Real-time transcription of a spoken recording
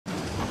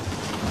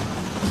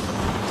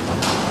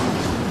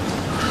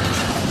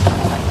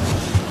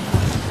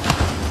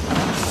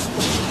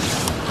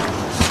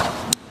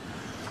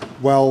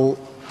Well,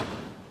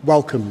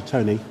 welcome,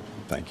 Tony.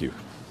 Thank you.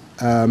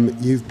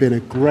 You've been a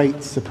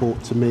great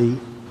support to me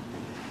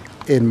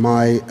in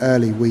my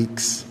early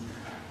weeks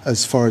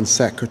as Foreign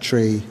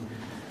Secretary,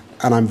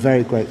 and I'm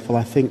very grateful.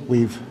 I think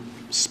we've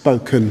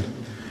spoken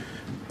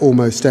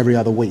almost every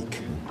other week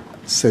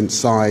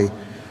since I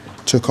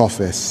took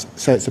office.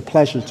 So it's a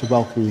pleasure to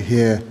welcome you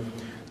here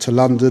to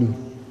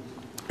London,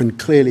 and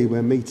clearly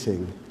we're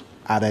meeting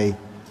at a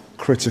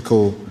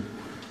critical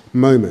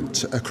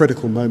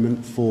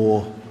moment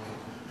for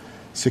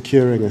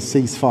securing a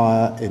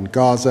ceasefire in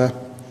Gaza,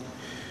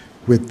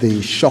 with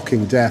the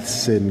shocking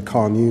deaths in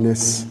Khan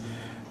Yunis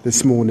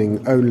this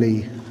morning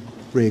only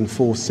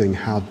reinforcing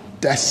how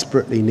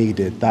desperately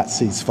needed that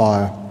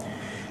ceasefire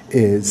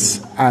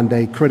is, and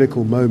a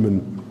critical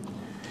moment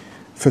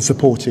for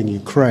supporting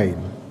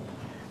Ukraine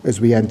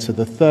as we enter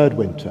the third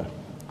winter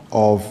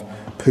of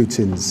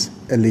Putin's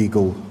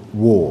illegal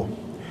war.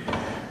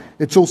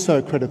 It's also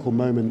a critical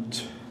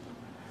moment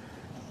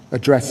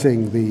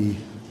addressing the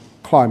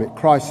climate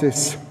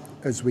crisis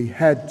as we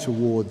head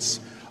towards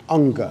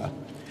UNGA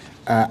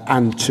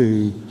and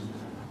to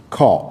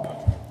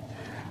COP.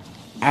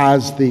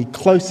 As the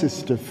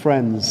closest of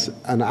friends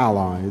and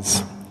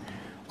allies,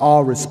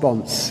 our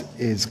response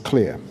is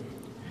clear.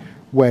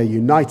 We're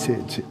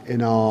united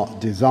in our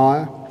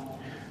desire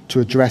to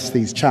address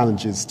these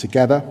challenges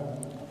together.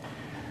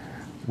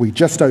 We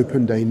just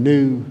opened a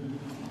new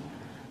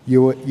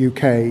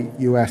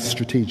UK-US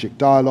strategic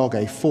dialogue,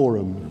 a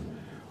forum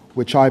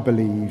which I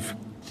believe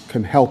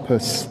can help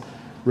us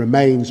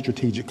remain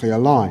strategically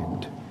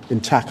aligned in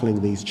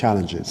tackling these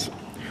challenges.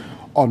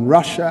 On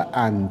Russia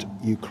and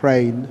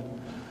Ukraine,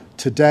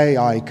 today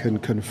I can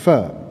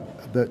confirm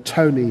that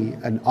Tony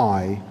and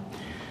I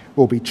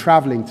will be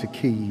travelling to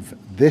Kyiv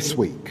this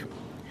week,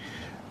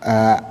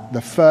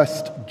 the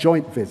first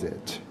joint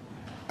visit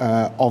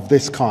of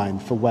this kind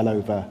for well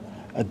over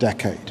a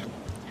decade.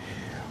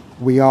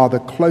 We are the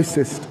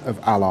closest of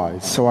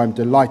allies, so I'm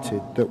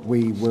delighted that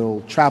we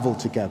will travel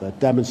together,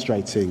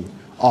 demonstrating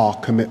our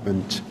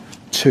commitment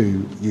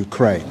to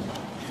Ukraine.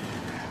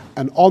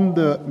 And on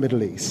the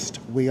Middle East,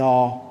 we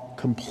are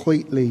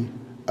completely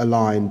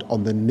aligned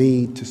on the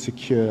need to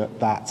secure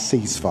that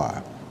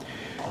ceasefire,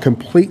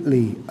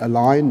 completely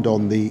aligned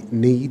on the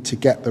need to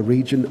get the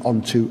region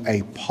onto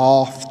a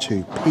path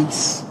to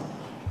peace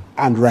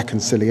and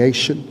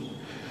reconciliation,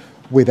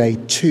 with a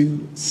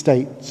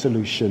two-state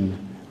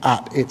solution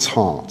at its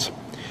heart,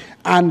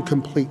 and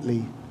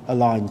completely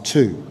aligned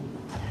too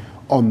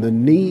on the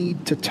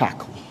need to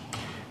tackle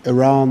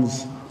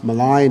Iran's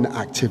malign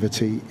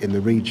activity in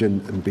the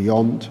region and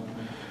beyond.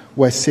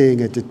 We're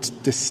seeing a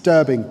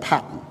disturbing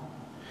pattern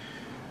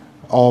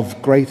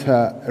of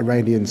greater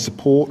Iranian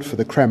support for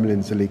the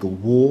Kremlin's illegal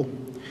war,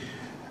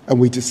 and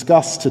we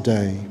discussed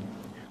today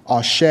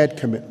our shared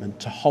commitment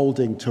to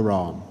holding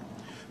Tehran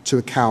to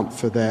account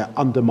for their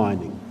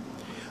undermining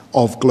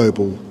of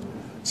global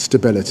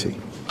stability.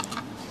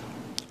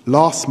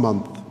 Last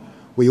month,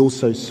 we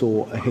also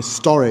saw a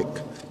historic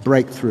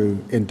breakthrough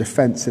in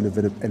defence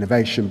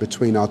innovation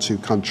between our two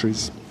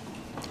countries.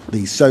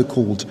 The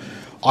so-called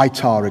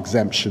ITAR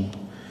exemption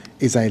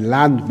is a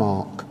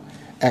landmark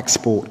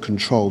export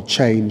control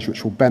change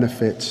which will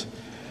benefit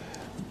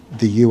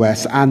the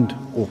US and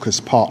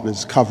AUKUS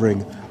partners,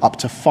 covering up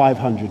to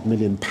 £500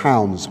 million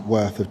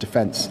worth of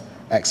defence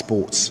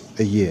exports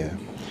a year.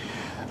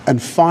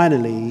 And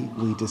finally,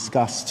 we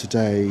discussed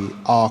today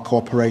our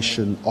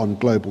cooperation on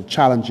global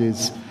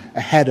challenges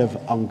ahead of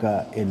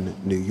UNGA in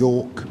New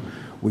York.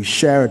 We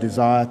share a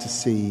desire to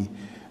see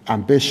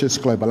ambitious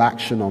global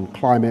action on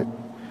climate,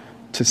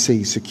 to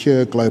see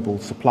secure global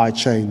supply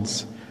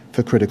chains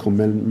for critical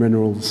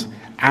minerals,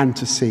 and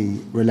to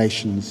see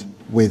relations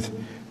with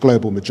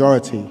global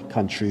majority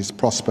countries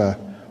prosper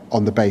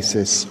on the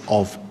basis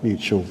of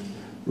mutual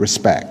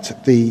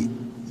respect. The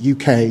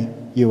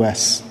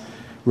UK-US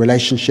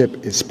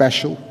relationship is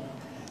special.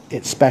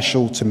 It's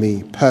special to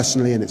me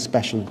personally, and it's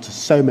special to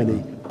so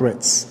many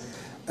Brits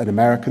and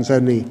Americans.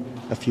 Only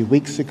a few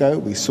weeks ago,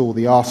 we saw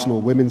the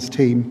Arsenal women's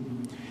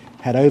team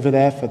head over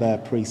there for their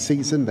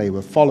pre-season. They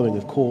were following,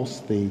 of course,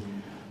 the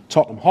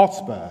Tottenham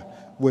Hotspur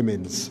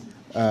women's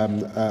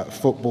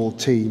football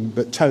team.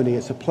 But Tony,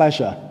 it's a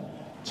pleasure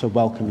to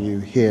welcome you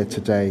here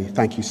today.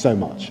 Thank you so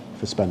much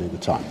for spending the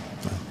time.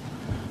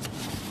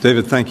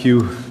 David, thank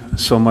you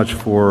so much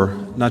for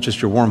not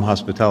just your warm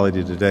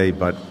hospitality today,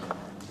 but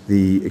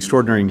the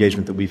extraordinary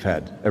engagement that we've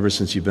had ever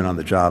since you've been on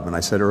the job. And I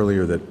said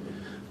earlier that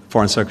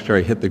Foreign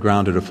Secretary hit the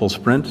ground at a full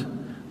sprint,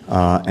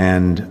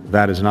 and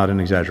that is not an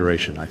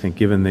exaggeration. I think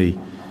given the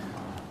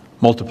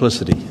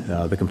multiplicity,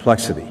 the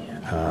complexity,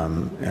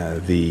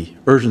 the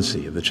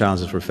urgency of the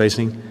challenges we're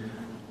facing,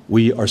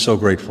 we are so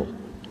grateful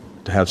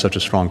to have such a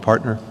strong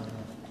partner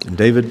in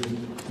David,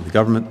 in the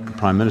government, the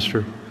Prime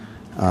Minister,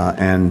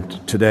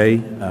 and today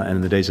and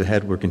in the days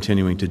ahead, we're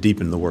continuing to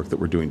deepen the work that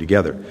we're doing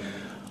together.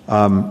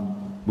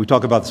 We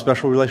talk about the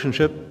special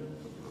relationship.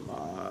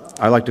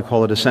 I like to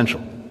call it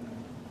essential.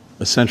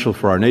 Essential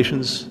for our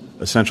nations,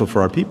 essential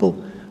for our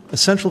people,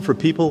 essential for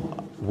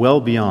people well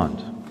beyond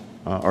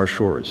our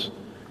shores.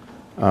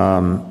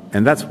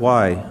 And that's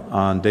why,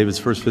 on David's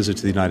first visit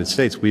to the United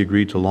States, we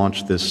agreed to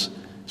launch this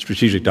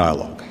strategic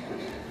dialogue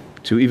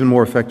to even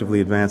more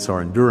effectively advance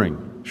our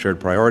enduring shared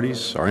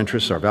priorities, our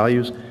interests, our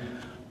values,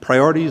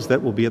 priorities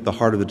that will be at the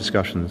heart of the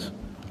discussions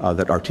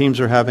that our teams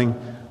are having,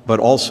 but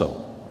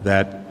also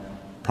that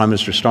Prime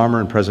Minister Starmer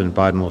and President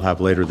Biden will have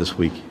later this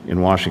week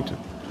in Washington.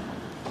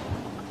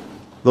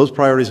 Those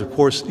priorities, of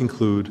course,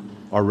 include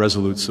our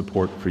resolute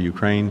support for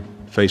Ukraine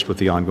faced with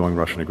the ongoing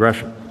Russian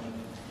aggression.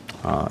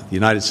 The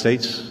United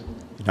States,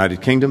 the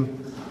United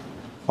Kingdom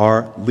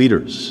are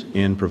leaders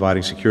in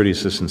providing security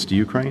assistance to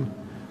Ukraine,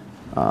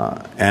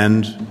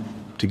 and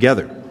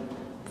together,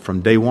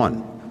 from day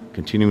one,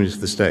 continuing to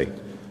this day,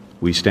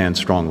 we stand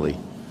strongly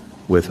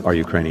with our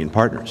Ukrainian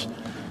partners.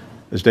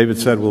 As David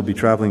said, we'll be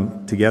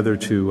traveling together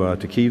to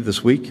Kyiv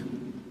this week,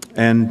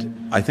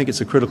 and I think it's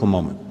a critical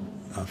moment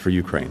for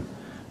Ukraine.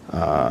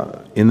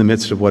 In the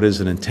midst of what is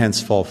an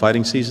intense fall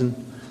fighting season,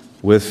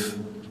 with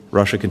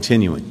Russia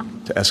continuing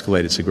to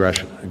escalate its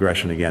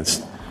aggression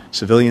against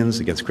civilians,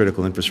 against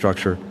critical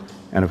infrastructure,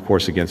 and of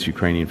course against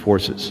Ukrainian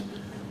forces.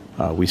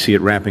 We see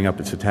it ramping up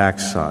its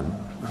attacks on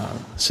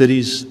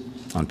cities,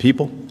 on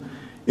people,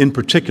 in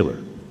particular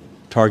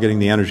targeting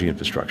the energy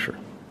infrastructure,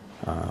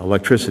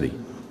 electricity,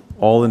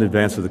 all in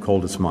advance of the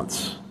coldest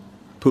months.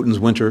 Putin's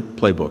winter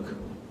playbook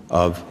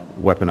of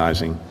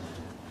weaponizing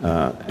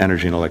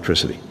energy and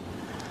electricity.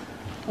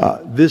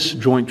 This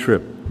joint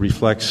trip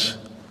reflects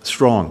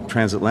strong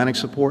transatlantic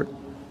support,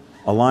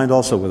 aligned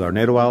also with our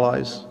NATO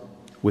allies,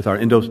 with our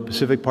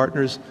Indo-Pacific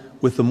partners,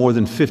 with the more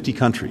than 50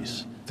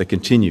 countries that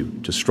continue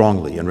to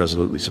strongly and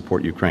resolutely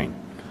support Ukraine.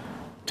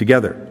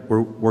 Together,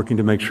 we're working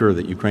to make sure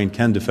that Ukraine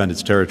can defend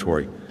its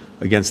territory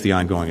against the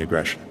ongoing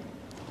aggression,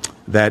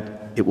 that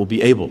it will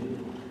be able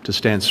to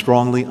stand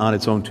strongly on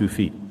its own 2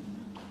 feet,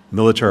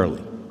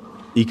 militarily,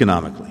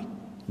 economically,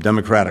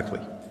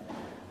 democratically,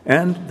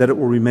 and that it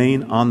will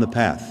remain on the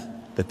path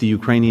that the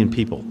Ukrainian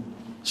people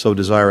so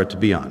desire it to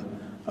be on,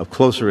 of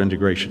closer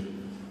integration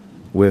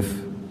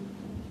with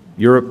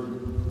Europe,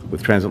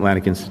 with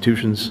transatlantic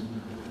institutions.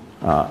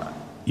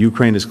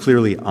 Ukraine is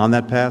clearly on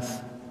that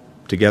path.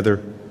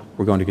 Together,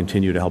 we're going to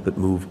continue to help it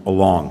move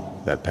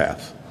along that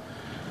path.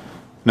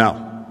 Now,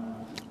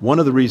 one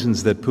of the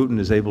reasons that Putin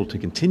is able to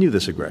continue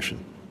this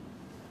aggression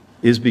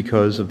is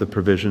because of the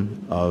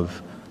provision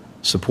of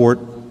support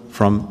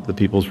from the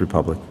People's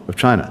Republic of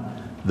China,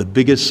 the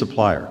biggest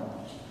supplier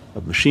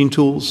of machine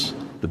tools,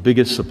 the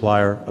biggest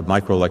supplier of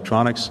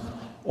microelectronics,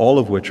 all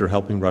of which are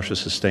helping Russia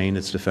sustain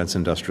its defense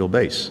industrial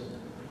base.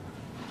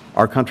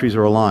 Our countries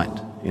are aligned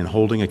in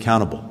holding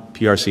accountable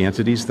PRC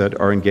entities that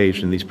are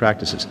engaged in these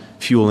practices,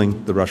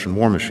 fueling the Russian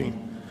war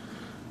machine.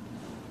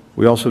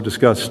 We also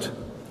discussed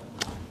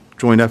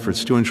joint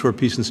efforts to ensure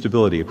peace and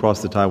stability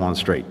across the Taiwan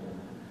Strait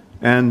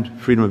and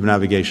freedom of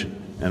navigation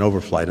and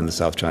overflight in the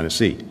South China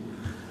Sea.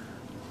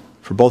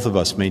 For both of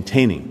us,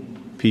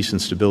 maintaining peace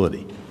and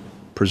stability,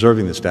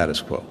 preserving the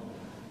status quo,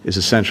 is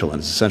essential, and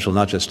it's essential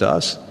not just to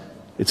us,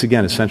 it's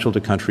again essential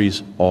to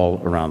countries all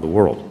around the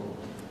world.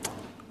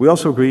 We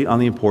also agree on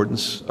the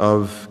importance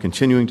of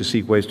continuing to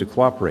seek ways to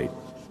cooperate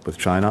with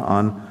China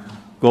on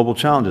global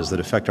challenges that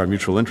affect our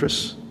mutual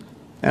interests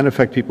and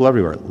affect people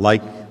everywhere,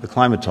 like the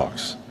climate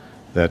talks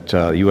that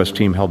the U.S.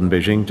 team held in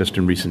Beijing just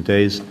in recent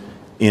days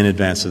in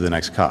advance of the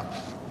next COP.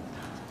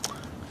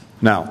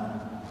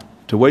 Now,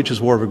 to wage his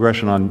war of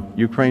aggression on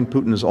Ukraine,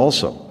 Putin is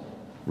also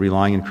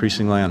relying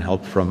increasingly on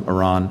help from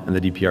Iran and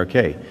the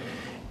DPRK.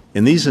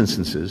 In these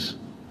instances,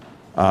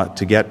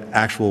 to get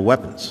actual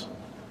weapons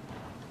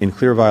in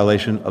clear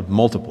violation of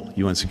multiple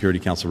UN Security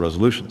Council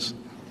resolutions.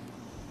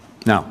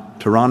 Now,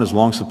 Tehran has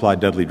long supplied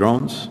deadly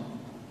drones.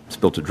 It's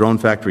built a drone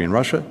factory in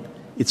Russia.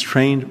 It's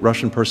trained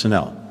Russian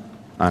personnel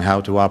on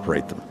how to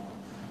operate them.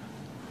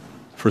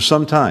 For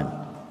some time,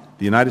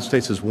 the United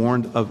States has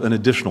warned of an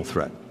additional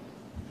threat,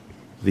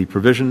 the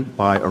provision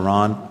by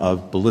Iran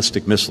of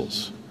ballistic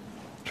missiles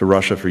to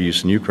Russia for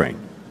use in Ukraine.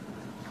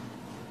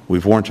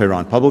 We've warned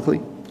Tehran publicly,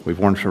 we've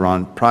warned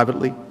Tehran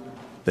privately,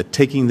 that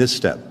taking this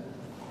step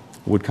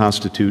would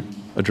constitute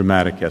a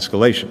dramatic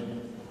escalation.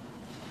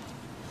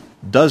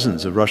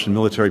 Dozens of Russian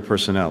military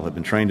personnel have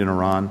been trained in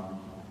Iran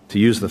to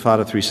use the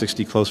Fata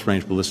 360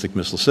 close-range ballistic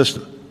missile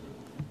system,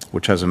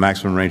 which has a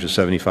maximum range of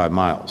 75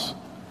 miles.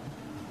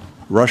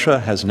 Russia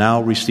has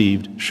now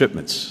received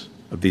shipments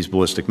of these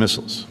ballistic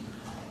missiles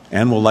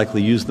and will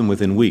likely use them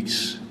within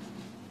weeks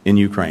in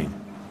Ukraine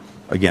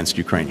against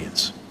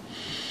Ukrainians.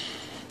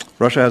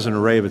 Russia has an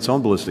array of its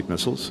own ballistic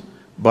missiles,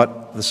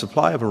 but the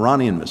supply of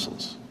Iranian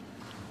missiles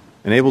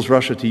enables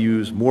Russia to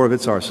use more of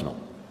its arsenal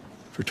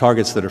for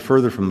targets that are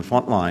further from the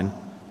front line,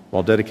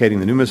 while dedicating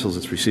the new missiles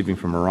it's receiving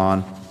from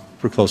Iran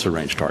for closer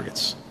range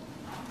targets.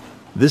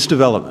 This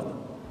development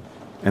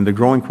and the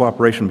growing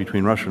cooperation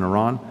between Russia and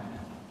Iran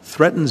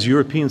threatens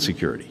European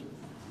security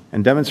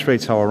and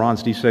demonstrates how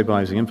Iran's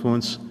destabilizing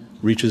influence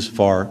reaches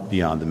far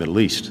beyond the Middle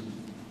East.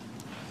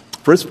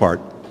 For its part,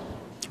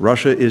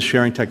 Russia is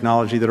sharing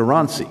technology that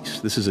Iran seeks.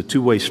 This is a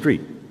two-way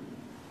street,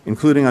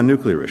 including on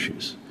nuclear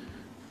issues,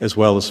 as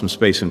well as some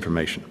space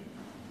information.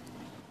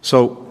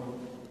 So,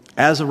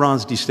 As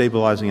Iran's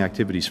destabilizing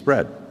activities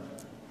spread,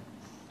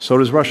 so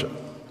does Russia,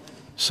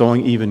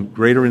 sowing even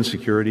greater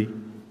insecurity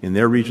in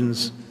their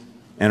regions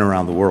and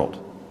around the world.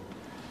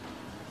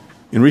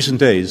 In recent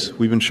days,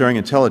 we've been sharing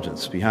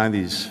intelligence behind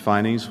these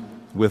findings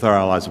with our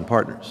allies and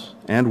partners,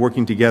 and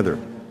working together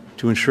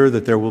to ensure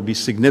that there will be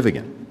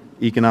significant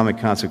economic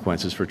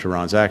consequences for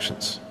Tehran's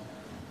actions.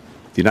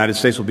 The United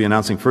States will be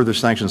announcing further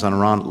sanctions on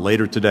Iran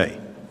later today,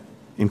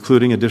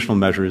 including additional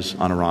measures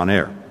on Iran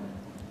Air.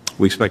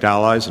 We expect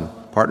allies and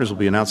partners will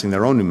be announcing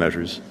their own new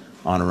measures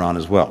on Iran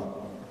as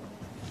well.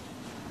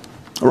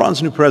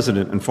 Iran's new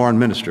president and foreign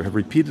minister have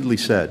repeatedly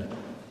said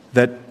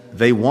that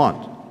they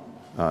want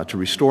to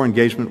restore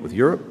engagement with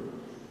Europe.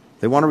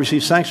 They want to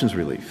receive sanctions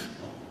relief.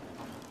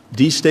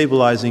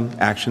 Destabilizing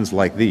actions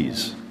like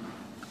these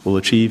will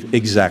achieve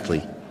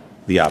exactly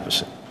the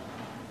opposite.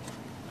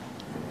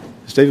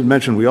 As David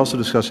mentioned, we also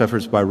discussed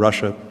efforts by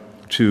Russia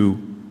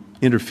to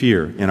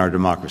interfere in our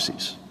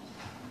democracies.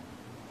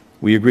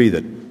 We agree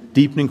that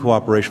deepening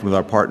cooperation with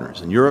our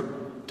partners in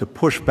Europe to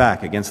push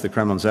back against the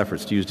Kremlin's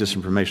efforts to use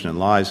disinformation and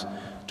lies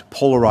to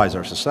polarize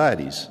our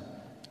societies,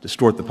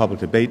 distort the public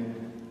debate,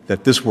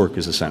 that this work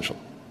is essential.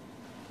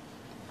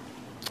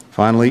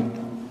 Finally,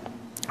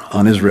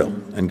 on Israel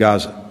and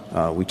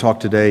Gaza, we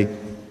talked today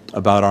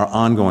about our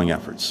ongoing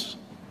efforts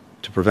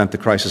to prevent the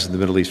crisis in the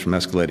Middle East from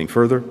escalating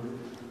further.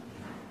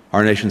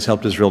 Our nations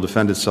helped Israel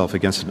defend itself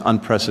against an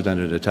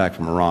unprecedented attack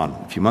from Iran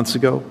a few months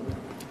ago.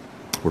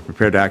 We're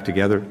prepared to act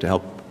together to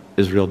help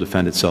Israel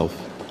defend itself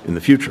in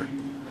the future.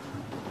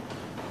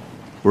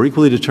 We're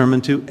equally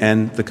determined to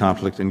end the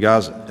conflict in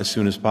Gaza as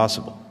soon as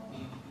possible.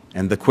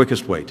 And the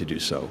quickest way to do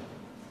so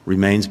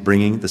remains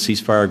bringing the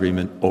ceasefire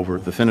agreement over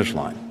the finish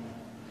line.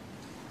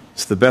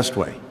 It's the best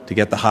way to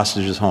get the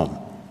hostages home,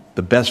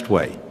 the best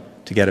way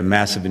to get a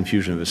massive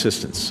infusion of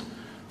assistance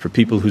for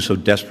people who so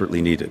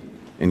desperately need it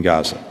in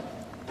Gaza.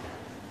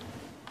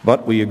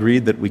 But we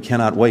agreed that we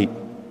cannot wait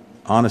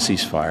on a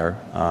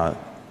ceasefire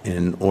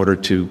in order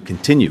to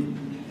continue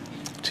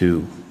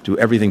to do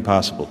everything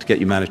possible to get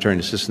humanitarian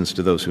assistance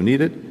to those who need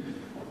it.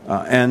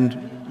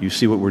 And you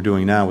see what we're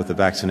doing now with the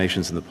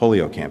vaccinations and the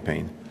polio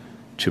campaign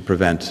to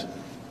prevent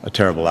a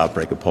terrible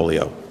outbreak of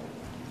polio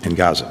in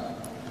Gaza.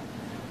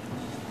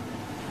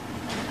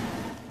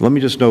 Let me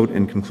just note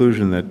in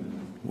conclusion that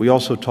we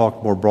also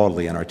talk more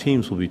broadly, and our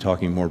teams will be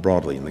talking more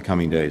broadly in the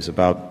coming days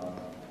about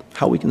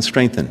how we can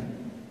strengthen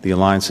the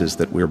alliances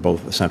that we're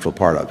both a central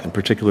part of, in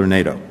particular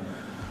NATO.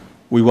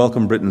 We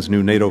welcome Britain's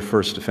new NATO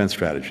First defense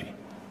strategy,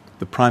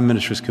 the Prime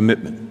Minister's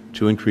commitment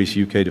to increase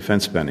UK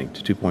defense spending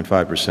to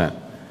 2.5%,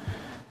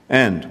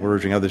 and we're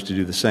urging others to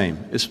do the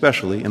same,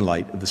 especially in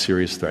light of the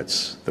serious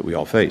threats that we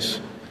all face.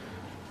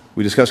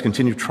 We discuss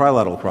continued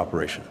trilateral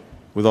cooperation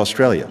with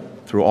Australia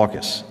through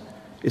AUKUS,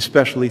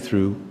 especially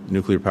through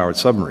nuclear-powered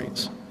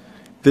submarines.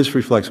 This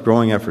reflects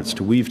growing efforts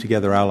to weave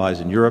together allies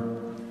in Europe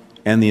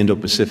and the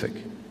Indo-Pacific,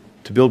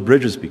 to build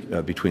bridges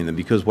between them,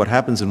 because what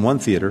happens in one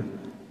theater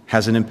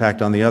has an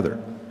impact on the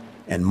other.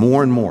 And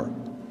more,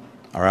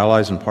 our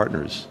allies and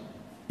partners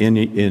in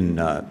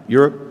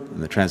Europe,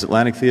 in the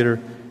transatlantic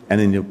theater, and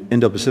in the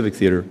Indo-Pacific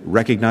theater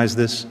recognize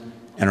this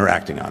and are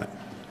acting on it.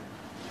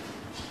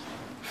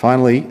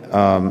 Finally,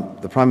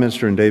 the Prime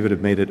Minister and David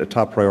have made it a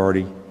top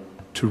priority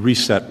to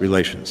reset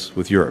relations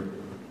with Europe,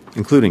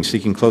 including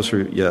seeking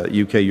closer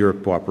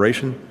UK-Europe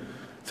cooperation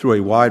through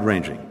a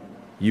wide-ranging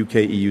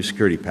UK-EU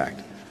security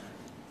pact.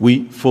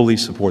 We fully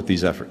support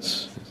these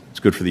efforts. It's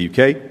good for the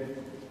UK,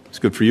 it's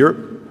good for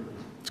Europe,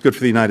 it's good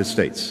for the United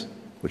States,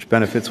 which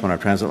benefits when our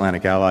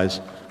transatlantic allies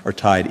are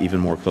tied even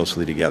more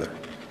closely together.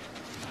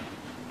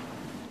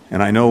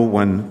 And I know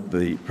when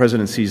the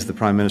President sees the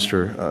Prime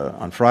Minister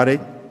on Friday,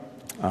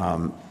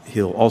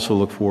 he'll also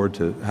look forward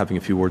to having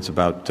a few words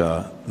about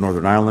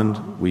Northern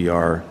Ireland. We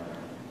are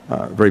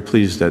very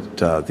pleased at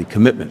the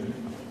commitment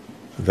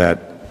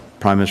that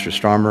Prime Minister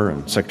Starmer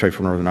and Secretary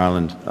for Northern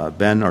Ireland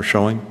Ben are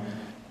showing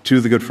to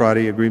the Good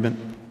Friday Agreement,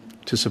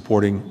 to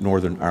supporting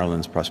Northern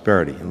Ireland's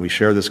prosperity. And we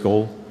share this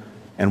goal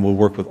and will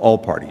work with all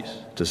parties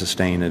to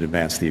sustain and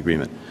advance the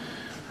agreement.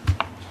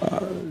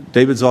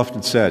 David's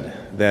often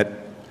said that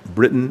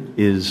Britain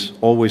is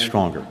always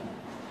stronger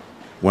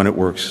when it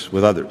works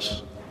with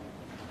others.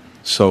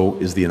 So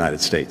is the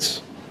United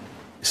States,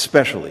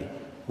 especially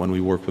when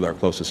we work with our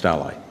closest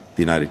ally,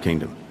 the United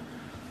Kingdom.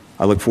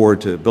 I look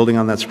forward to building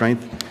on that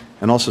strength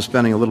and also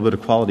spending a little bit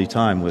of quality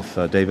time with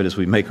David as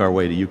we make our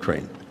way to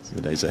Ukraine in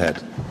the days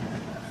ahead.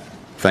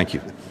 Thank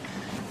you.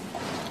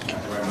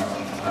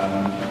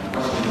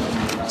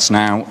 It's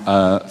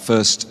now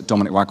first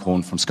Dominic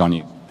Waghorn from Sky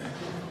News.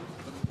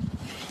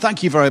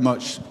 Thank you very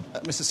much.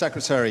 Mr.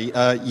 Secretary,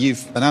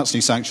 you've announced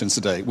new sanctions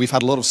today. We've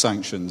had a lot of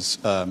sanctions,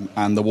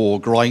 and the war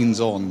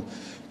grinds on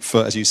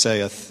for, as you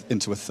say,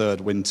 into a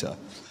third winter.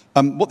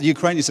 What the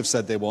Ukrainians have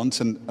said they want,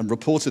 and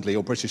reportedly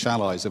your British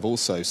allies have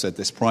also said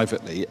this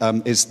privately,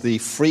 is the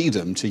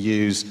freedom to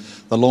use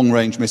the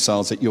long-range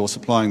missiles that you're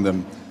supplying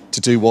them to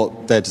do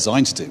what they're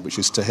designed to do, which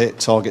is to hit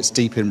targets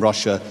deep in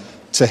Russia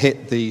to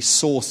hit the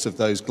source of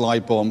those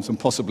glide bombs and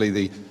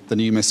possibly the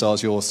new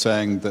missiles you're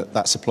saying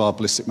that supply of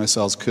ballistic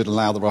missiles could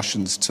allow the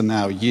Russians to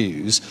now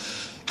use.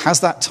 Has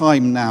that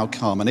time now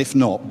come? And if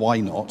not, why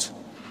not?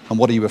 And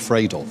what are you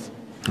afraid of?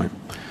 Right.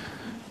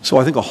 So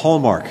I think a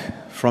hallmark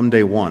from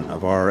day one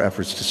of our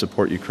efforts to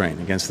support Ukraine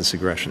against this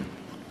aggression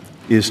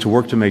is to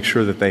work to make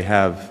sure that they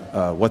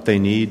have what they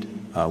need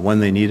when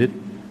they need it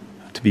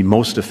to be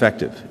most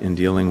effective in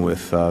dealing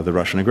with the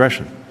Russian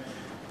aggression.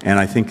 And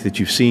I think that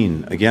you've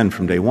seen, again,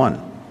 from day one,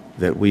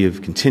 that we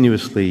have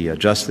continuously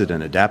adjusted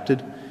and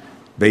adapted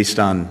based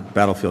on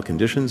battlefield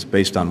conditions,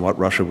 based on what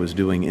Russia was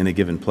doing in a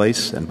given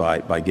place and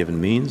by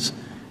given means.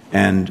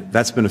 And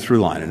that's been a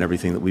through line in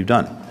everything that we've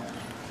done.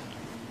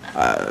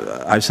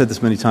 I've said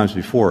this many times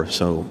before,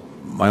 so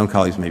my own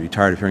colleagues may be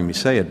tired of hearing me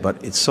say it,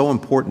 but it's so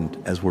important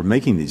as we're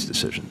making these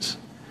decisions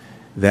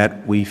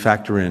that we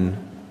factor in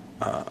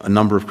a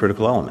number of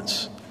critical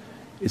elements.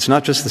 It's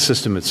not just the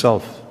system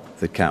itself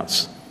that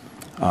counts.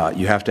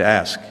 You have to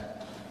ask,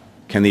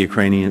 can the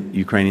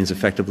Ukrainians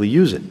effectively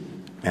use it?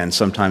 And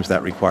sometimes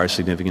that requires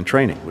significant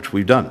training, which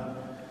we've done.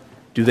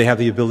 Do they have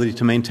the ability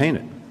to maintain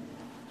it?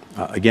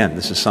 Again,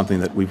 this is something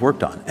that we've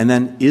worked on. And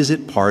then, is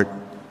it part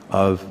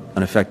of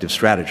an effective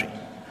strategy?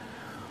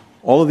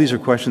 All of these are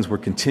questions we're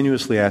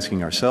continuously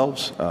asking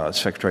ourselves.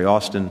 Secretary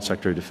Austin,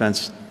 Secretary of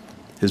Defense,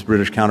 his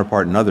British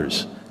counterpart, and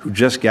others who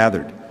just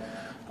gathered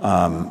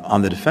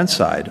on the defense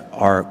side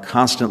are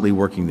constantly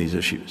working these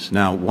issues.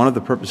 Now, one of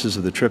the purposes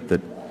of the trip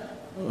that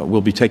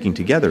we'll be taking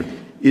together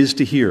is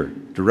to hear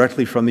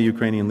directly from the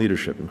Ukrainian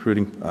leadership,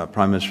 including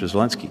Prime Minister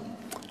Zelensky,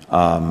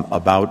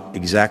 about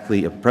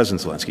exactly,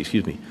 President Zelensky,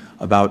 excuse me,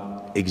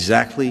 about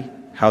exactly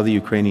how the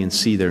Ukrainians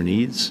see their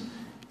needs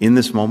in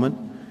this moment,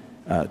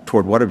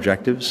 toward what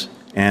objectives,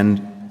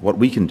 and what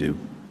we can do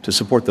to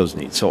support those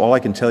needs. So all I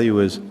can tell you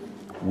is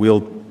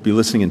we'll be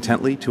listening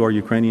intently to our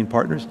Ukrainian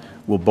partners.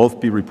 We'll both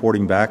be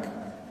reporting back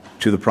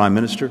to the Prime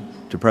Minister,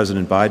 to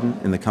President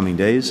Biden in the coming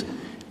days,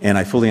 and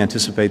I fully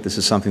anticipate this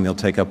is something they'll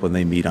take up when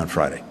they meet on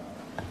Friday.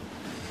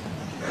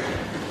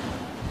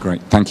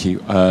 Great, thank you.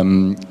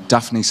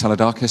 Daphne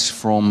Saladakis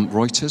from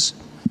Reuters.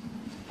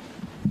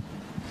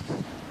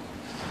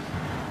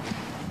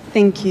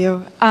 Thank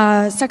you.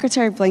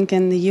 Secretary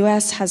Blinken, the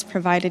U.S. has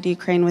provided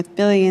Ukraine with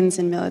billions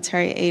in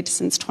military aid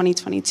since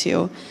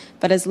 2022,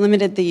 but has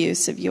limited the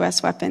use of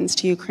U.S. weapons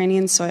to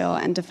Ukrainian soil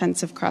and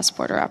defensive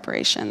cross-border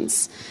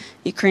operations.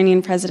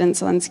 Ukrainian President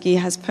Zelensky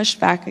has pushed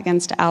back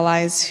against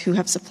allies who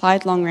have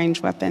supplied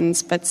long-range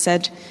weapons, but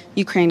said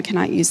Ukraine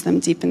cannot use them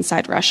deep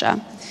inside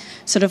Russia.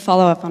 So to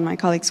follow up on my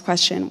colleague's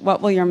question,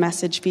 what will your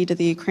message be to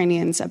the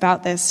Ukrainians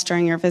about this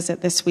during your visit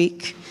this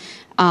week?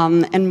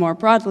 And more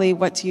broadly,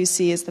 what do you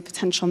see as the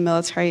potential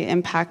military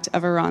impact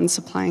of Iran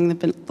supplying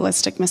the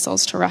ballistic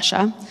missiles to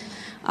Russia?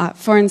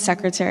 Foreign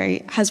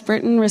Secretary, has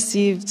Britain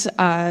received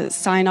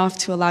sign-off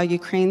to allow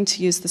Ukraine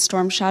to use the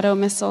Storm Shadow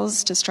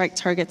missiles to strike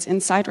targets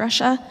inside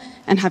Russia?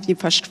 And have you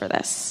pushed for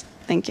this?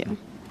 Thank you.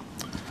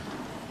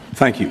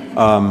 Thank you.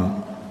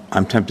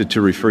 I'm tempted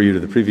to refer you to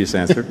the previous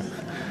answer.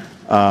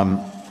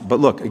 But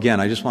look,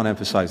 again, I just want to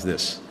emphasize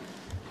this.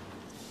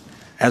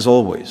 As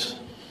always,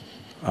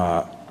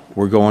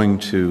 we're going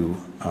to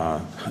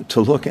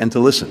look and to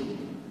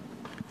listen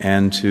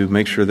and to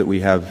make sure that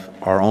we have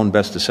our own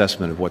best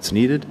assessment of what's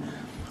needed,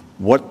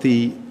 what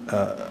the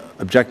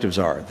objectives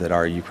are that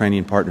our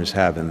Ukrainian partners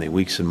have in the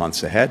weeks and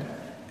months ahead,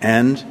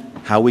 and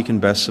how we can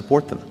best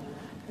support them.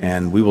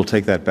 And we will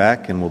take that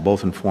back and we'll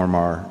both inform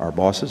our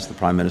bosses, the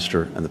Prime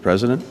Minister and the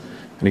President.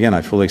 And again,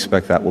 I fully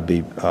expect that will be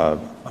a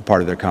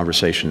part of their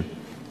conversation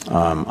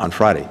on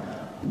Friday.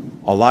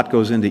 A lot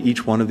goes into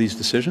each one of these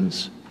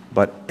decisions,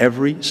 but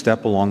every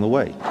step along the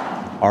way,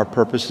 our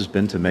purpose has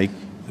been to make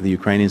the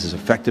Ukrainians as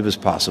effective as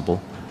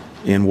possible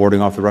in warding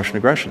off the Russian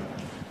aggression.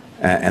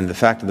 And the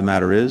fact of the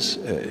matter is,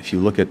 if you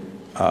look at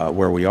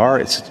where we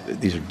are,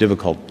 these are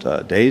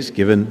difficult days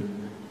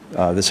given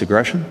this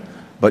aggression,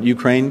 but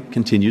Ukraine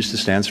continues to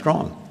stand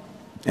strong.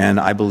 And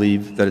I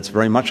believe that it's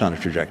very much on a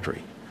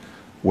trajectory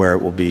where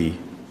it will be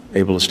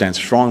able to stand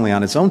strongly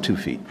on its own 2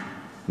 feet,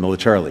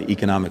 militarily,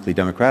 economically,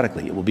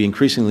 democratically. It will be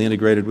increasingly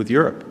integrated with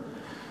Europe.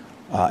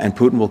 And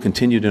Putin will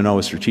continue to know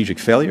a strategic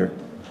failure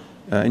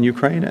in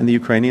Ukraine, and the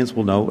Ukrainians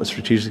will know a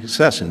strategic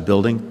success in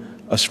building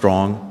a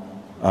strong,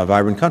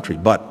 vibrant country.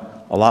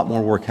 But a lot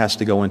more work has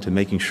to go into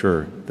making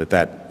sure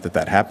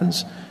that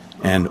happens,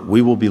 and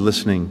we will be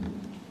listening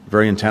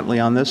very intently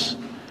on this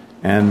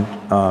and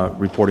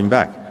reporting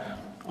back.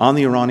 On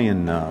the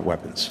Iranian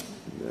weapons,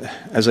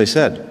 as I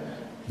said,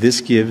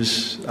 this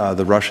gives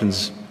the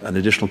Russians an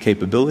additional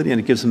capability and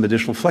it gives them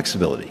additional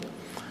flexibility.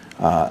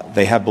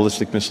 They have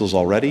ballistic missiles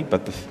already,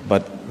 but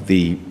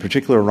the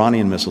particular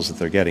Iranian missiles that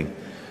they're getting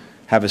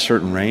have a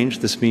certain range.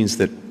 This means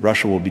that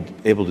Russia will be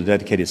able to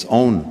dedicate its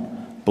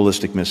own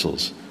ballistic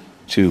missiles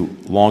to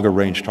longer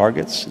range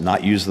targets,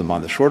 not use them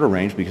on the shorter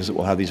range because it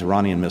will have these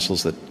Iranian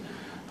missiles that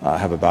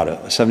have about a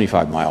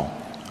 75-mile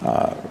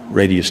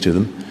radius to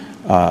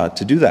them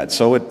to do that.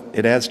 So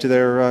it adds to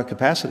their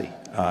capacity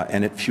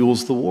and it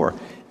fuels the war.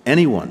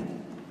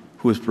 Anyone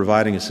who is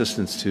providing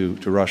assistance to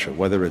Russia,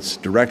 whether it's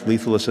direct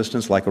lethal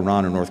assistance like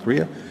Iran or North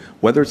Korea,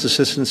 whether it's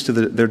assistance to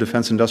their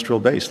defense industrial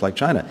base like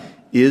China,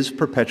 is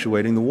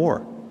perpetuating the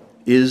war,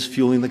 is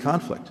fueling the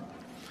conflict.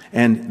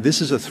 And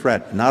this is a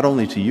threat not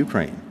only to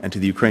Ukraine and to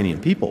the Ukrainian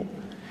people,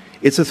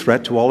 it's a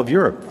threat to all of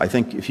Europe. I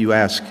think if you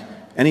ask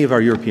any of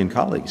our European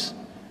colleagues,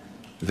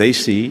 they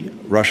see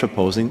Russia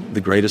posing the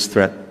greatest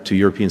threat to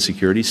European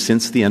security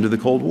since the end of the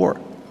Cold War.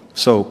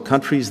 So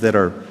countries that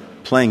are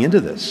playing into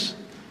this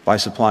by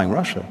supplying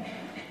Russia,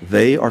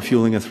 they are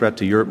fueling a threat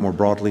to Europe more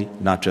broadly,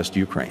 not just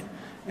Ukraine.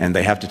 And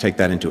they have to take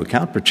that into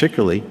account,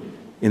 particularly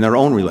in their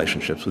own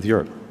relationships with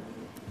Europe.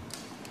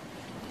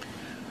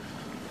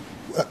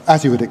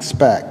 As you would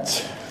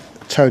expect,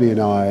 Tony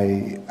and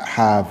I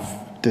have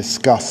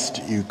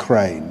discussed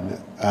Ukraine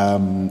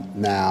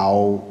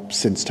now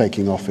since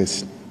taking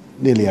office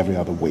nearly every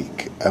other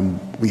week.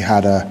 We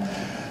had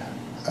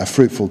a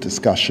fruitful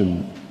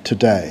discussion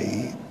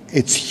today.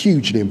 It's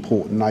hugely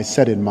important. I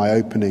said in my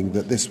opening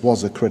that this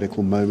was a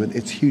critical moment.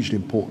 It's hugely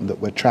important that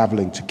we're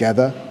traveling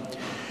together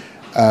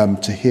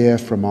to hear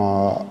from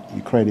our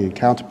Ukrainian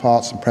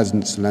counterparts and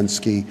President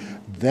Zelensky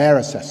their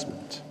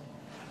assessment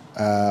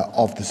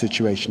of the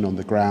situation on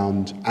the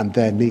ground and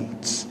their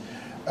needs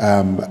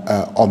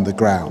on the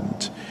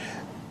ground.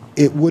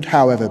 It would,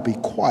 however, be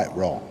quite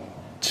wrong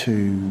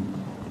to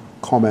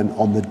comment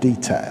on the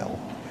detail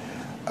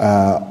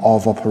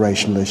of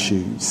operational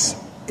issues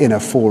in a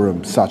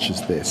forum such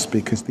as this,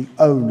 because the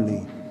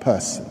only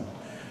person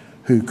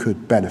who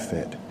could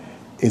benefit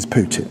is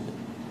Putin.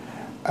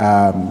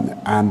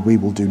 And we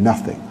will do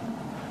nothing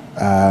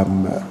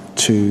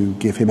to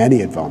give him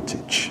any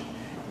advantage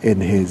in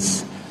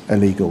his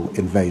illegal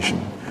invasion.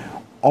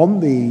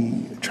 On the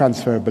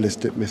transfer of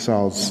ballistic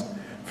missiles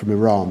from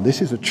Iran,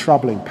 this is a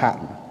troubling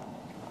pattern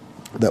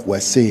that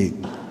we're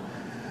seeing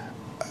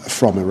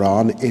from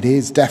Iran. It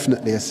is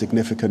definitely a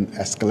significant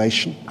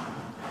escalation,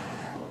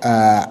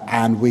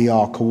 and we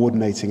are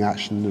coordinating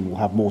action, and we'll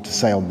have more to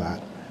say on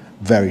that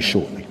very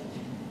shortly.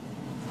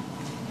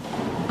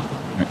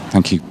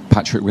 Thank you.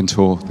 Patrick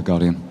Wintour, The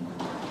Guardian.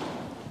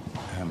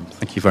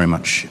 Thank you very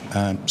much.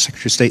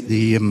 Secretary of State,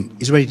 the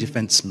Israeli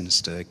Defense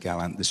Minister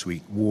Gallant this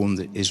week warned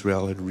that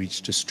Israel had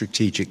reached a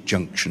strategic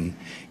junction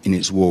in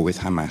its war with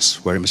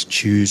Hamas, where it must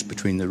choose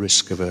between the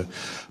risk of a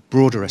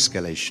broader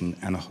escalation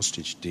and a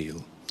hostage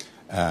deal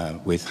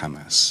with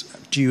Hamas.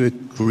 Do you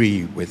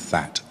agree with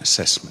that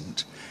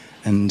assessment?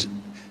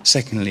 And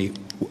secondly,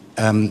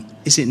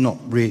 is it not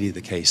really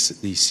the case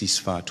that these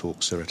ceasefire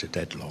talks are at a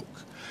deadlock?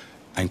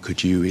 And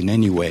could you in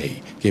any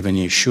way give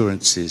any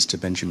assurances to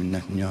Benjamin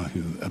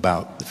Netanyahu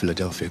about the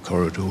Philadelphia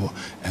corridor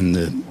and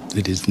that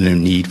there is no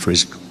need for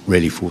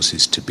Israeli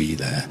forces to be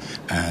there?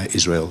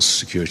 Israel's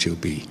security will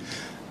be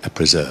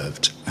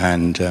preserved.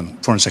 And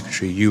Foreign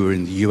Secretary, you were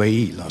in the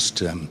UAE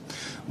last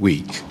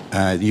week.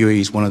 The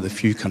UAE is one of the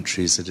few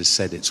countries that has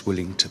said it's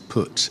willing to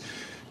put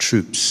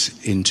troops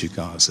into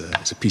Gaza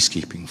as a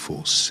peacekeeping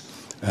force.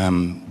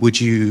 Would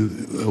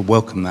you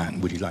welcome that,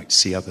 and would you like to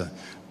see other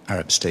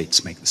Arab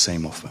states make the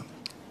same offer?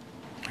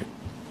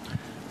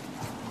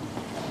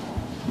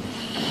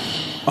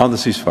 On the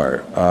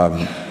ceasefire,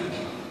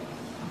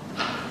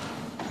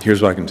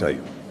 here's what I can tell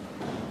you.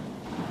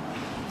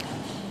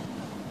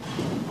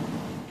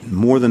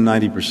 More than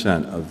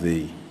 90% of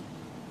the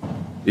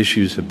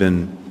issues have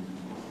been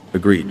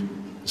agreed,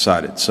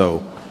 decided.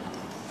 So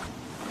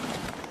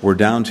we're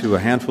down to a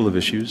handful of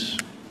issues,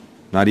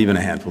 not even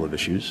a handful of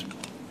issues,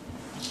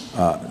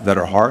 that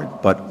are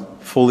hard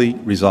but fully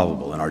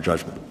resolvable in our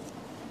judgment.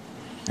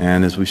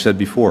 And as we've said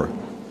before,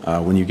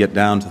 when you get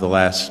down to the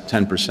last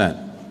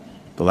 10%,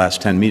 the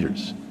last 10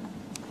 meters,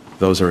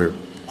 those are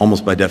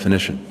almost by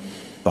definition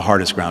the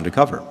hardest ground to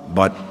cover.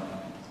 But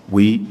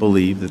we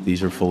believe that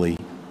these are fully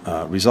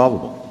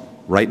resolvable.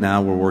 Right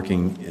now we're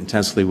working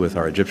intensely with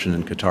our Egyptian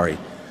and Qatari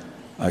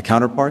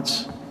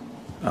counterparts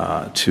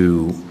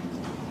to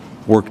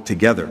work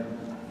together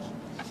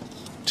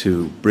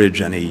to bridge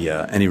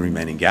any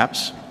remaining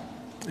gaps.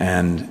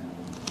 And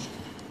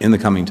in the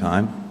coming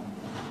time,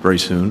 very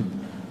soon,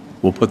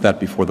 we'll put that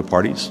before the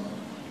parties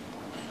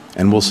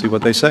and we'll see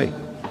what they say.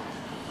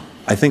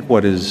 I think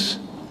what is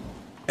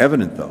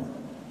evident, though,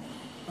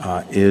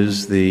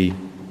 is the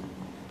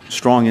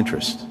strong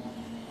interest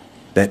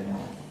that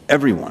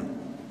everyone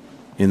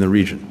in the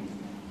region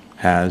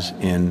has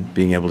in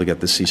being able to get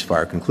the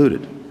ceasefire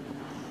concluded.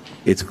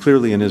 It's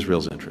clearly in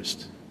Israel's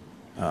interest.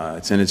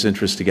 It's in its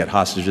interest to get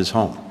hostages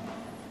home.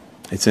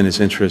 It's in its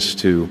interest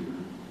to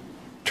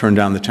turn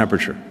down the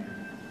temperature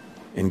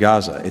in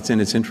Gaza. It's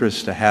in its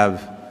interest to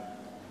have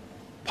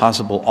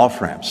possible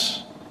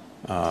off-ramps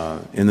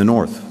in the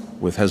north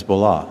with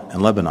Hezbollah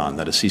and Lebanon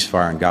that a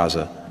ceasefire in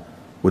Gaza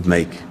would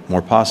make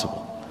more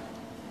possible.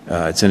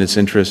 It's in its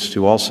interest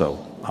to also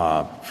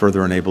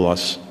further enable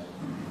us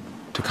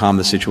to calm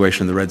the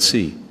situation in the Red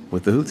Sea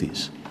with the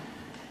Houthis.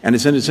 And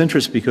it's in its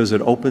interest because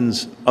it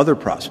opens other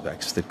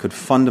prospects that could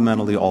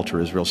fundamentally alter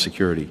Israel's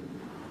security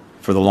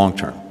for the long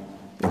term,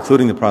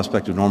 including the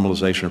prospect of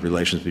normalization of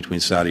relations between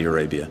Saudi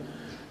Arabia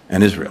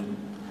and Israel.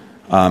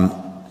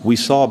 We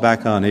saw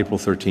back on April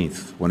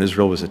 13th, when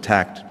Israel was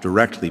attacked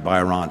directly by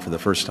Iran for the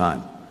first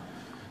time,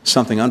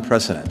 something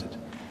unprecedented,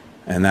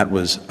 and that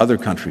was other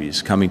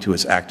countries coming to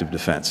its active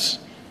defense.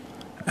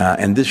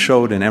 And this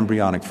showed in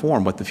embryonic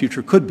form what the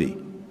future could be,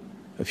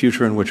 a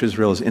future in which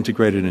Israel is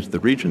integrated into the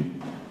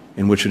region,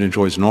 in which it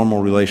enjoys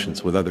normal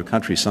relations with other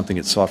countries, something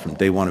it sought from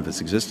day one of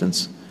its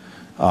existence,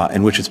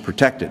 in which it's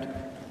protected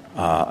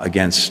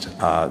against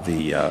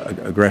the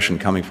aggression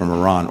coming from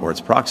Iran or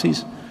its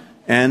proxies,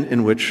 and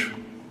in which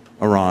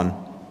Iran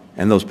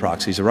and those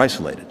proxies are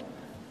isolated.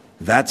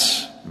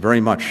 That's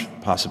very much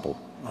possible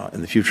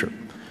in the future.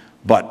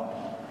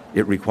 But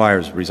it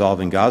requires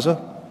resolving Gaza,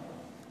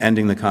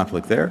 ending the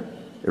conflict there.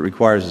 It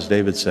requires, as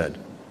David said,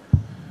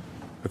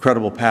 a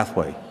credible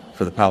pathway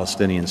for the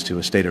Palestinians to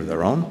a state of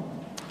their own.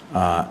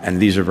 And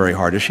these are very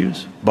hard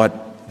issues.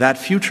 But that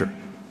future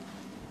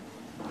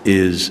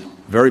is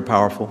very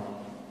powerful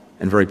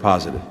and very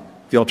positive.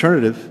 The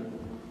alternative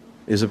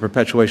is a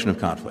perpetuation of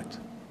conflict,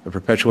 a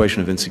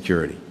perpetuation of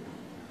insecurity,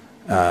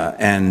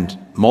 and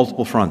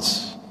multiple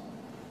fronts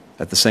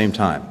at the same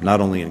time,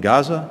 not only in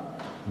Gaza,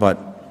 but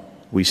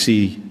we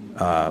see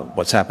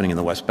what's happening in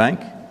the West Bank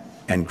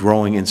and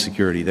growing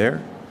insecurity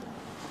there.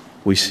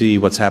 We see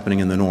what's happening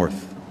in the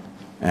north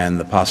and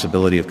the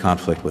possibility of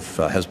conflict with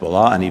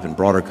Hezbollah and even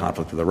broader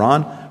conflict with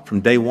Iran.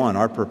 From day one,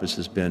 our purpose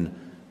has been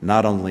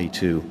not only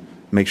to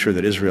make sure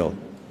that Israel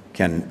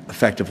can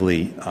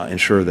effectively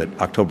ensure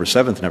that October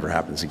 7th never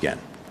happens again,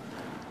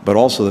 but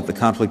also that the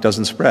conflict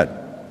doesn't spread.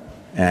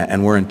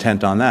 And we're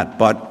intent on that.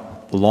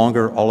 But the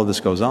longer all of this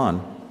goes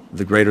on,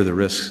 the greater the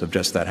risks of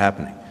just that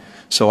happening.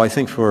 So I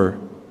think for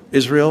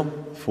Israel,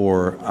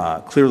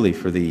 clearly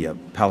for the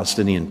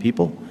Palestinian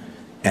people,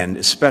 and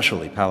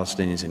especially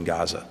Palestinians in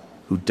Gaza,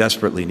 who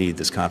desperately need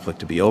this conflict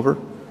to be over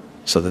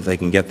so that they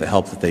can get the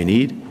help that they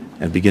need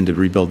and begin to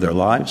rebuild their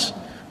lives.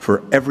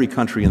 For every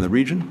country in the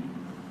region,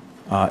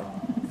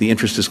 the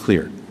interest is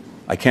clear.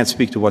 I can't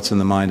speak to what's in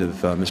the mind of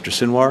Mr.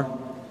 Sinwar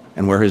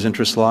and where his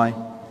interests lie.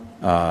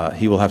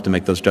 He will have to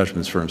make those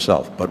judgments for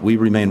himself. But we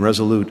remain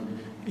resolute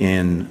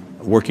in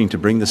working to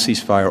bring the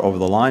ceasefire over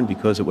the line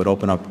because it would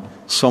open up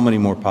so many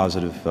more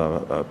positive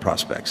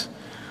prospects.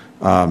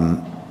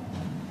 And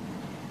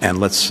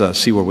let's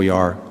see where we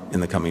are in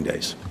the coming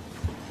days.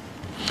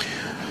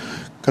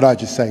 Could I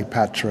just say,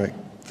 Patrick,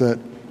 that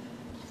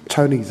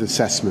Tony's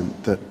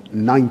assessment that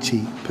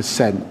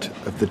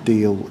 90% of the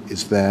deal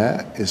is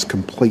there is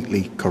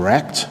completely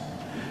correct.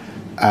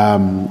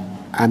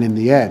 And in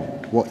the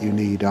end, what you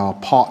need are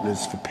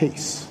partners for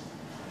peace.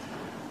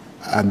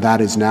 And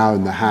that is now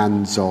in the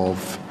hands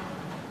of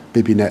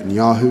Bibi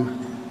Netanyahu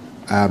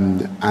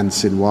and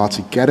Sinwar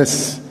to get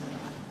us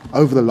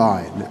over the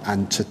line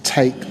and to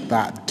take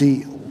that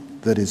deal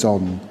that is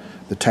on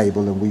the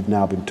table, and we've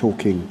now been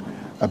talking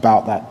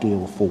about that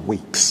deal for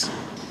weeks.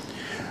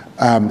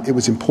 It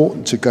was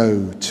important to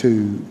go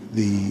to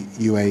the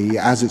UAE,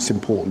 as it's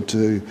important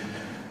to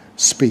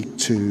speak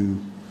to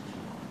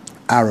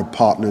Arab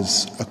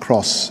partners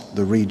across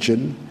the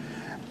region.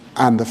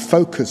 And the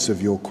focus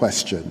of your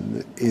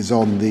question is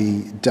on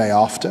the day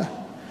after.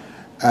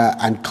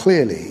 And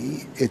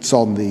clearly, it's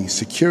on the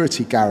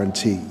security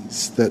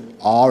guarantees that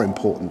are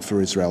important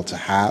for Israel to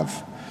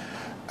have.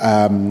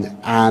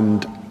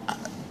 And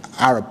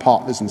Arab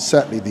partners, and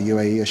certainly the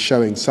UAE, are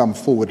showing some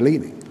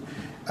forward-leaning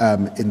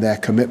in their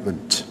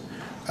commitment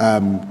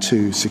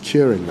to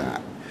securing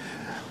that.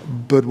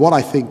 But what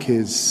I think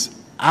is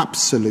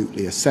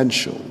absolutely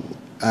essential,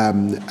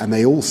 and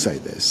they all say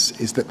this,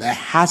 is that there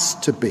has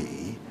to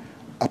be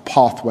a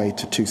pathway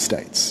to two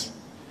states.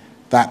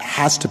 That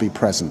has to be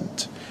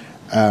present,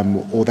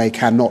 or they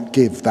cannot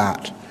give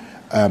that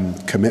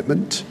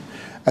commitment.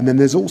 And then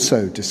there's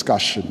also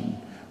discussion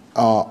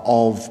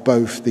of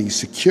both the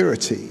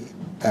security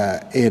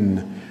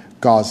in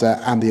Gaza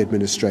and the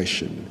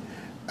administration.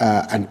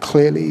 And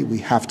clearly we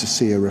have to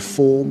see a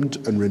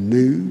reformed and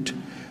renewed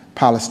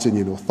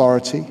Palestinian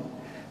Authority,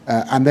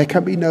 and there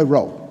can be no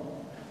role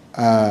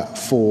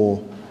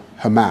for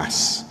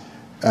Hamas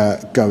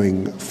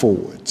going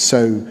forward.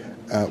 So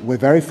we're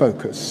very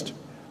focused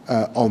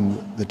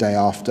on the day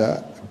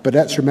after, but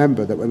let's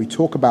remember that when we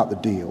talk about the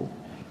deal,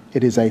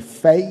 it is a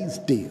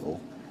phased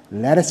deal.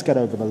 Let us get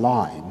over the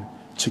line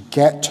to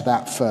get to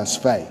that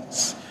first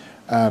phase,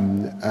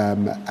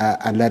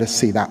 and let us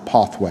see that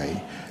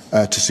pathway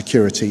to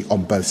security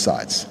on both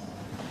sides.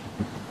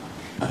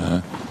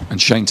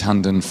 And Shane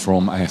Tandon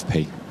from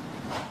AFP.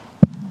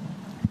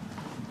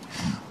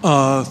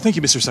 Thank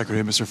you, Mr.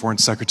 Secretary, Mr. Foreign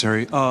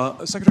Secretary.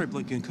 Secretary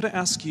Blinken, could I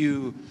ask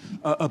you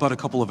about a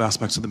couple of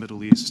aspects of the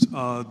Middle East?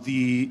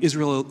 The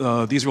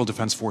Israel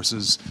Defense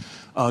Forces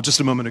just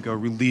a moment ago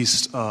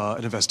released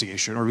an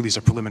investigation, or released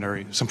some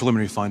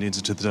preliminary findings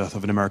into the death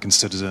of an American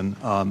citizen,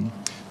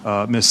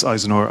 Miss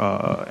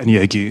Eisenor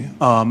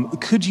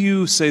Enyegi. Could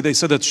you say, they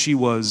said that she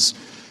was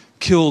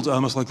killed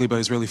most likely by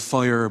Israeli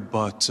fire,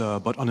 but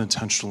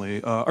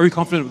unintentionally. Are you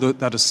confident that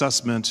that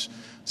assessment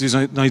Does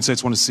the United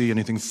States want to see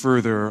anything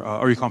further?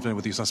 Are you confident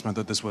with the assessment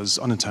that this was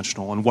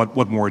unintentional? And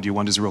what more do you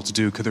want Israel to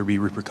do? Could there be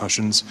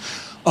repercussions?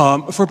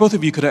 For both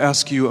of you, could I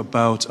ask you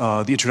about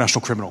the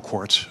International Criminal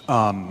Court?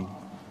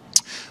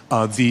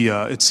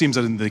 It seems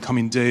that in the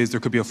coming days there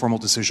could be a formal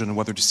decision on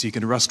whether to seek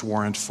an arrest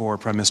warrant for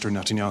Prime Minister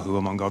Netanyahu,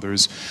 among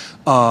others.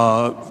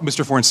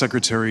 Mr. Foreign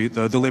Secretary,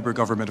 the Labour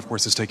government, of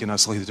course, has taken a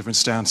slightly different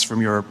stance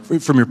from your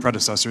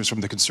predecessors,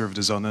 from the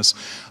Conservatives on this.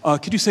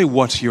 Could you say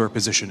what your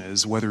position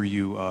is, whether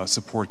you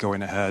support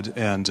going ahead,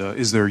 and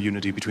is there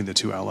unity between the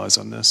two allies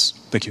on this?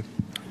 Thank you.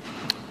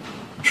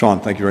 Sean,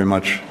 thank you very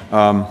much.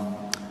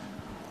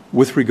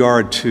 With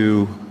regard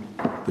to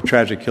the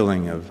tragic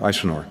killing of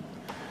Eisenhower,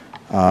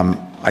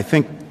 I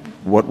think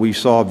what we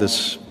saw of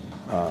this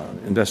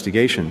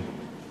investigation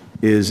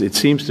is it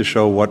seems to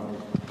show what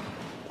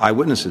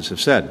eyewitnesses have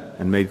said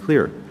and made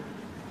clear,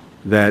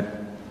 that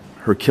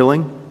her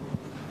killing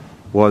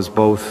was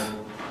both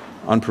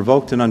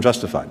unprovoked and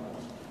unjustified.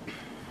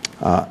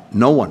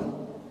 No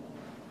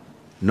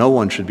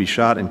one should be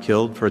shot and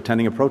killed for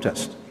attending a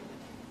protest.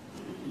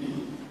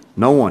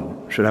 No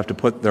one should have to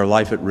put their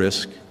life at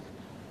risk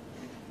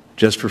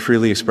just for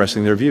freely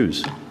expressing their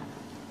views.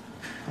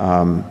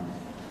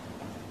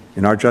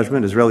 In our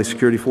judgment, Israeli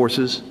security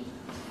forces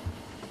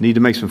need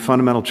to make some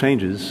fundamental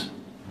changes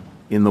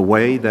in the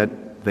way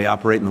that they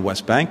operate in the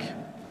West Bank,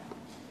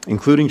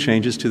 including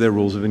changes to their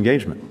rules of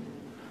engagement.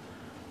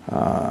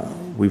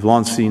 We've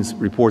long seen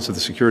reports of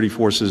the security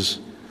forces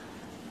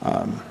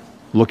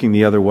looking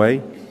the other way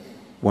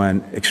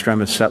when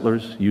extremist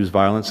settlers use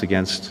violence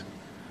against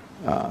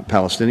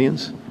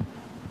Palestinians.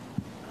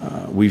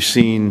 We've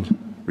seen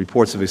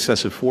reports of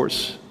excessive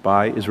force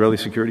by Israeli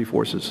security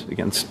forces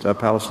against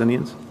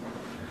Palestinians.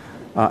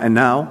 And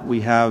now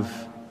we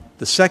have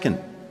the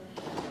second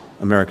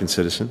American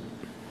citizen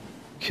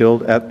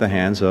killed at the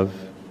hands of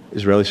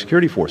Israeli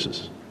security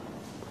forces.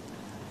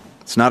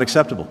 It's not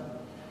acceptable.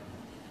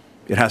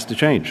 It has to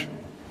change.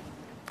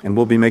 And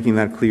we'll be making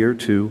that clear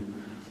to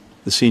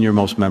the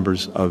senior-most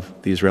members of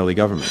the Israeli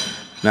government.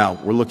 Now,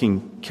 we're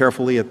looking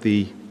carefully at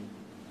the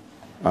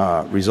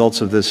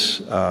results of this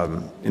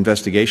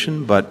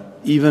investigation, but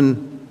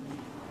even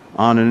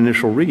on an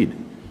initial read,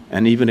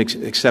 and even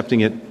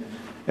accepting it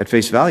at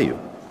face value,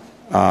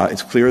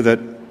 it's clear that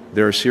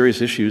there are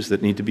serious issues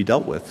that need to be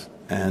dealt with,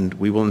 and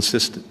we will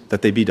insist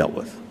that they be dealt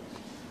with.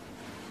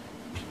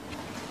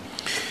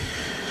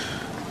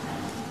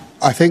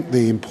 I think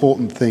the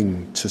important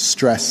thing to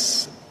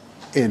stress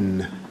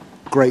in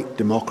great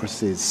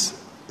democracies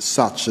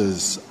such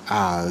as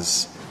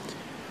ours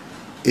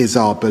is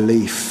our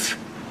belief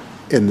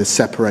in the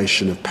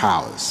separation of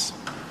powers.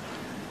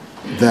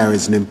 There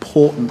is an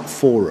important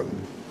forum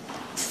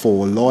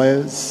for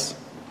lawyers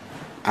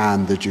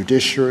and the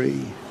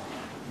judiciary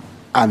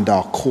and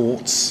our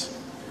courts,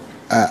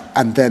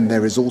 and then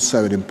there is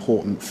also an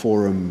important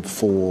forum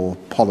for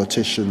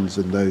politicians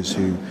and those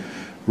who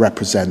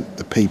represent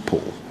the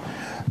people.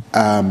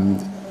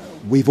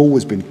 We've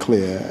always been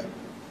clear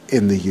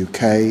in the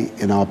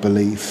UK in our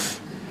belief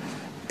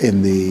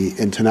in the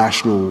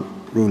international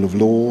rule of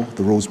law,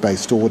 the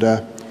rules-based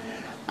order,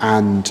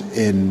 and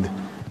in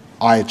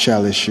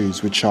IHL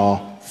issues which are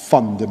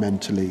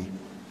fundamentally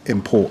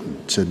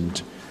important.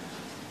 And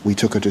we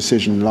took a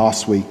decision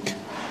last week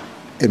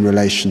in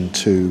relation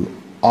to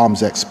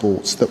arms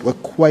exports that were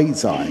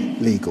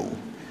quasi-legal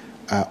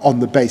on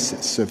the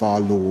basis of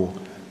our law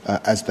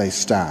as they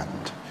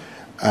stand.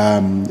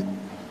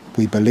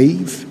 We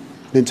believe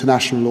in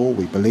international law,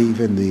 we believe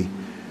in the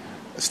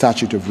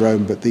Statute of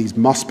Rome, but these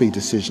must be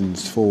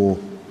decisions for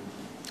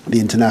the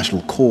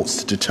international courts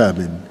to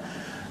determine.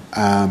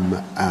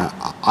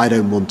 I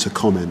don't want to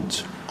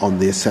comment on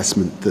the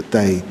assessment that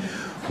they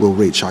will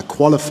reach. I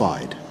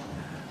qualified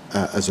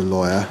as a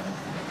lawyer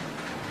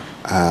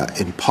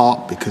in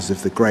part because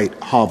of the great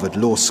Harvard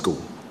Law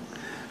School,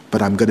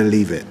 but I'm going to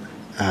leave it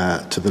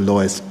to the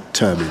lawyers to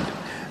determine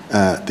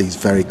these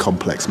very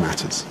complex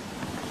matters.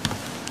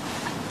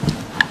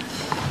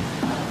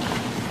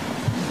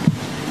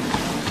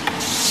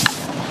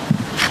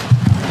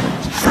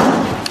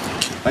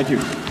 Thank you.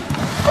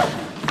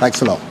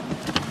 Thanks a lot.